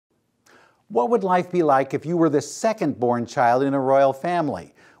What would life be like if you were the second born child in a royal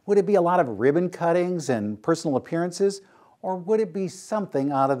family? Would it be a lot of ribbon cuttings and personal appearances, or would it be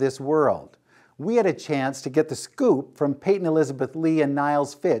something out of this world? We had a chance to get the scoop from Peyton Elizabeth Lee and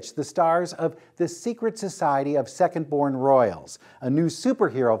Niles Fitch, the stars of The Secret Society of Second-Born Royals, a new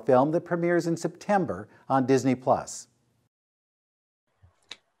superhero film that premieres in September on Disney+.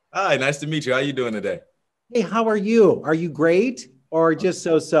 Hi, nice to meet you. How are you doing today? Hey, how are you? Are you great or just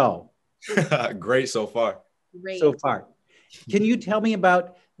so-so? Great so far. Great. So far. Can you tell me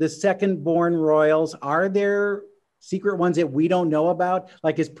about the second-born royals? Are there secret ones that we don't know about?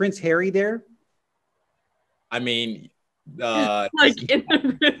 Like, is Prince Harry there? I mean, Like in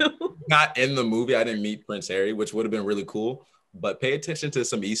the room. not in the movie. I didn't meet Prince Harry, which would have been really cool. But pay attention to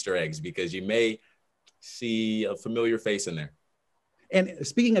some Easter eggs because you may see a familiar face in there. And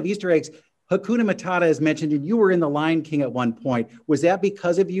speaking of Easter eggs, Hakuna Matata is mentioned, and you were in The Lion King at one point. Was that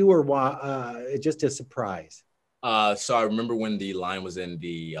because of you, or just a surprise? So I remember when the line was in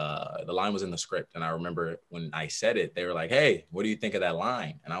the line was in the script, and I remember when I said it, they were like, "Hey, what do you think of that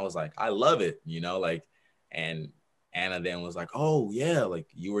line?" And I was like, "I love it," like. And Anna then was like, "Oh yeah, like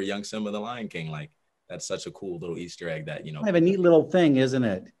you were young Simba the Lion King." Like that's such a cool little Easter egg that Kind of a neat little thing, isn't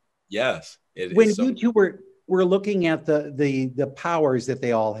it? Yes. When you two were looking at the powers that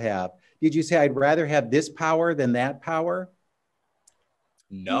they all have, did you say I'd rather have this power than that power?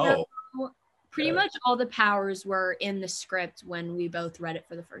 No. Pretty much all the powers were in the script when we both read it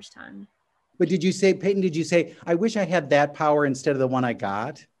for the first time. But did you say, Peyton, did you say, I wish I had that power instead of the one I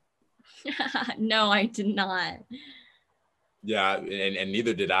got? No, I did not. Yeah, and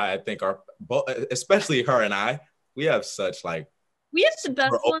neither did I. I think especially her and I, we have such we have the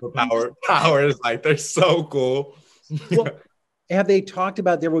best overpowered powers. Like they're so cool. Well, have they talked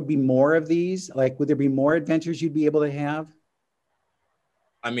about there would be more of these? Like, would there be more adventures you'd be able to have?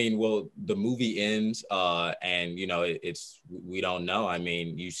 I mean, well, the movie ends, and we don't know. I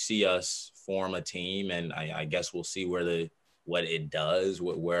mean, you see us form a team, and I guess we'll see what it does,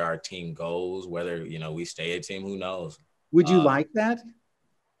 where our team goes, whether we stay a team. Who knows? Would you like that?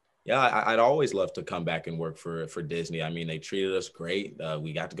 Yeah, I'd always love to come back and work for Disney. I mean, they treated us great.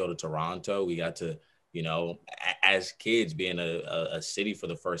 We got to go to Toronto. We got to, as kids, be in a city for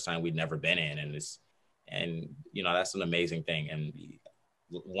the first time we'd never been in, and that's an amazing thing. And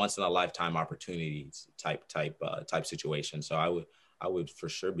once in a lifetime opportunities type situation. So I would for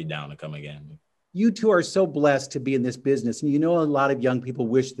sure be down to come again. You two are so blessed to be in this business, and a lot of young people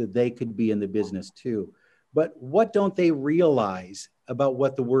wish that they could be in the business too. But what don't they realize about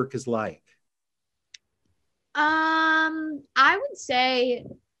what the work is like? I would say,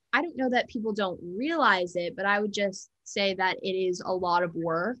 I don't know that people don't realize it, but I would just say that it is a lot of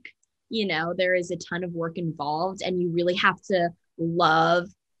work. There is a ton of work involved, and you really have to love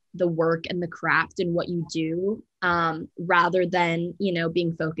the work and the craft and what you do, rather than,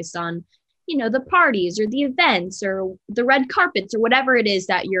 being focused on, the parties or the events or the red carpets or whatever it is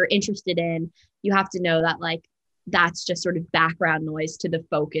that you're interested in. You have to know that that's just sort of background noise to the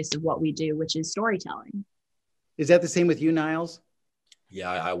focus of what we do, which is storytelling. Is that the same with you, Niles? Yeah,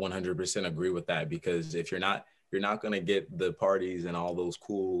 I 100% agree with that, because if you're not going to get the parties and all those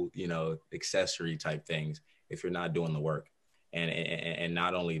cool, accessory type things if you're not doing the work. And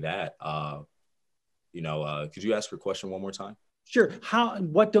not only that, could you ask your question one more time? Sure.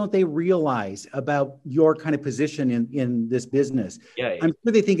 What don't they realize about your kind of position in this business? Yeah. I'm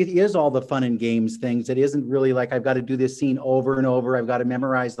sure they think it is all the fun and games things. It isn't really like I've got to do this scene over and over. I've got to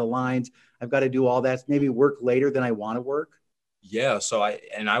memorize the lines. I've got to do all that. Maybe work later than I want to work. Yeah. So I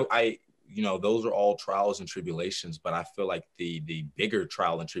those are all trials and tribulations, but I feel like the bigger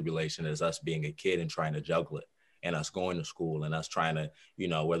trial and tribulation is us being a kid and trying to juggle it, and us going to school, and us trying to,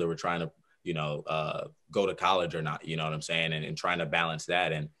 whether we're trying to go to college or not, you know what I'm saying? And trying to balance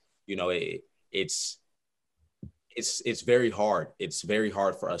that. And, it's very hard. It's very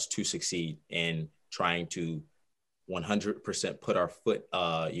hard for us to succeed in trying to 100% put our foot,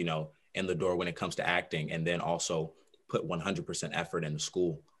 in the door when it comes to acting, and then also put 100% effort into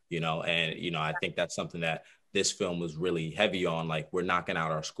school, and, I think that's something that this film was really heavy on. Like, we're knocking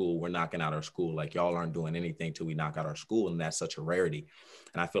out our school. Like, y'all aren't doing anything till we knock out our school. And that's such a rarity.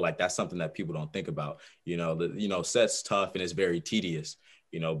 And I feel like that's something that people don't think about. Set's tough and it's very tedious,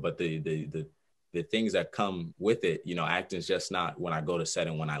 but the things that come with it, acting is just not when I go to set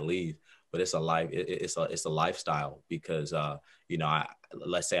and when I leave, but it's a life. It's a lifestyle, because,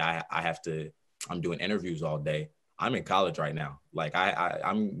 let's say I'm doing interviews all day. I'm in college right now. Like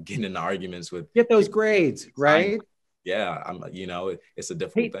I'm getting into arguments with. Get those grades, right? Yeah, it's a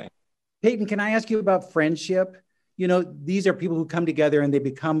difficult thing. Peyton, can I ask you about friendship? you know, these are people who come together and they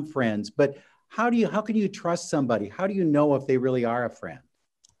become friends. But how can you trust somebody? How do you know if they really are a friend?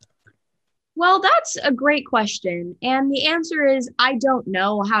 Well, that's a great question. And the answer is, I don't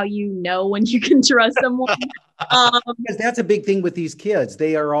know how you know when you can trust someone. Because that's a big thing with these kids.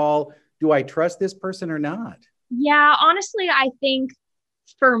 They are all, do I trust this person or not? Yeah, honestly, I think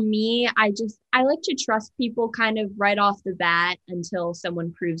for me, I like to trust people kind of right off the bat until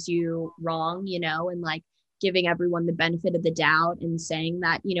someone proves you wrong, you know, and like giving everyone the benefit of the doubt and saying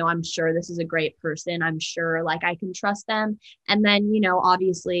that, you know, I'm sure this is a great person. I'm sure like I can trust them. And then, you know,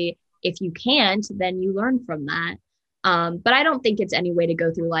 obviously, if you can't, then you learn from that. But I don't think it's any way to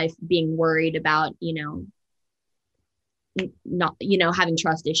go through life being worried about, you know, not, you know, having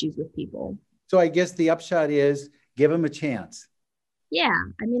trust issues with people. So I guess the upshot is give them a chance. Yeah,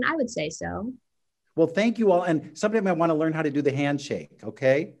 I mean, I would say so. Well, thank you all. And someday I want to learn how to do the handshake,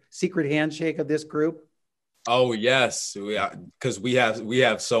 okay? Secret handshake of this group. Oh yes, because we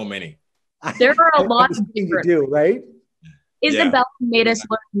have so many. There are a lot of different. You do, right? Isabella made us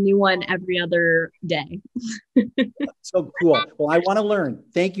learn a new one every other day. So cool. Well, I want to learn.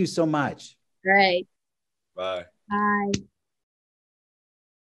 Thank you so much. Right. Bye. Bye.